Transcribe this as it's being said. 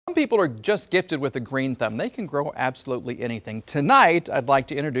people are just gifted with a green thumb. They can grow absolutely anything. Tonight, I'd like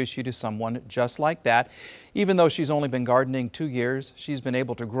to introduce you to someone just like that. Even though she's only been gardening 2 years, she's been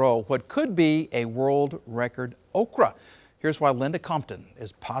able to grow what could be a world record okra. Here's why Linda Compton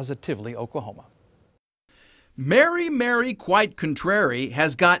is positively Oklahoma. Mary, quite contrary,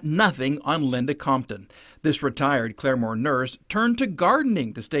 has got nothing on Linda Compton. This retired Claremore nurse turned to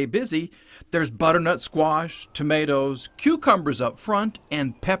gardening to stay busy. There's butternut squash, tomatoes, cucumbers up front,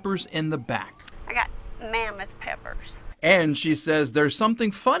 and peppers in the back. I got mammoth peppers. And she says there's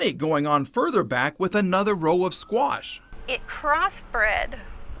something funny going on further back with another row of squash. It crossbred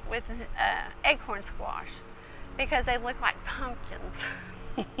with acorn squash because they look like pumpkins.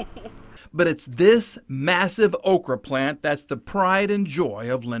 But it's this massive okra plant that's the pride and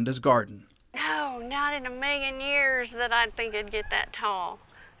joy of Linda's garden. No, not in a million years that I'd think it'd get that tall.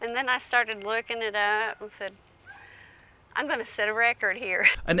 And then I started looking it up and said, I'm going to set a record here.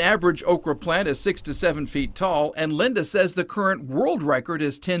 An average okra plant is 6 to 7 feet tall, and Linda says the current world record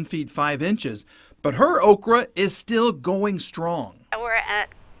is 10 feet 5 inches. But her okra is still going strong. We're at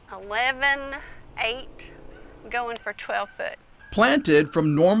 11.8, going for 12 foot. Planted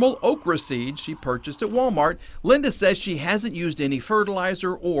from normal okra seeds she purchased at Walmart, Linda says she hasn't used any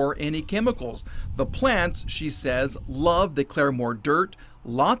fertilizer or any chemicals. The plants, she says, love the Claremore dirt,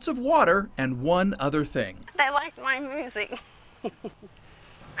 lots of water, and one other thing. They like my music.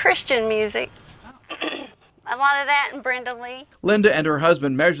 Christian music. A lot of that and Brenda Lee. Linda and her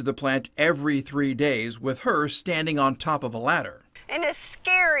husband measure the plant every 3 days, with her standing on top of a ladder. And it's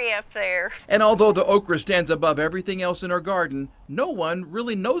scary up there. And although the okra stands above everything else in her garden, no one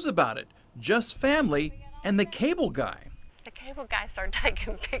really knows about it. Just family and the cable guy. The cable guy started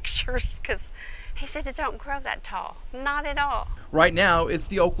taking pictures because he said it don't grow that tall. Not at all. Right now, it's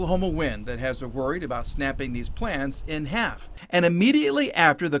the Oklahoma wind that has her worried about snapping these plants in half. And immediately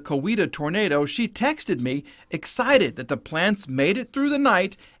after the Coweta tornado, she texted me, excited that the plants made it through the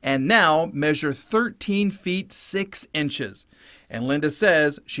night and now measure 13 feet 6 inches. And Linda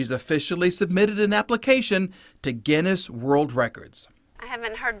says she's officially submitted an application to Guinness World Records. I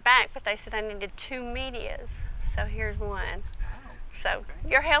haven't heard back, but they said I needed 2 medias. So here's one. So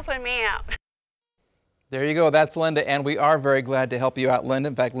you're helping me out. There you go. That's Linda, and we are very glad to help you out, Linda.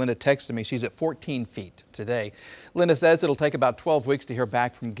 In fact, Linda texted me. She's at 14 feet today. Linda says it'll take about 12 weeks to hear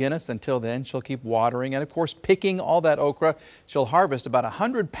back from Guinness. Until then, she'll keep watering and, of course, picking all that okra. She'll harvest about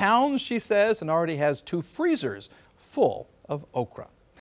 100 pounds, she says, and already has 2 freezers full of okra.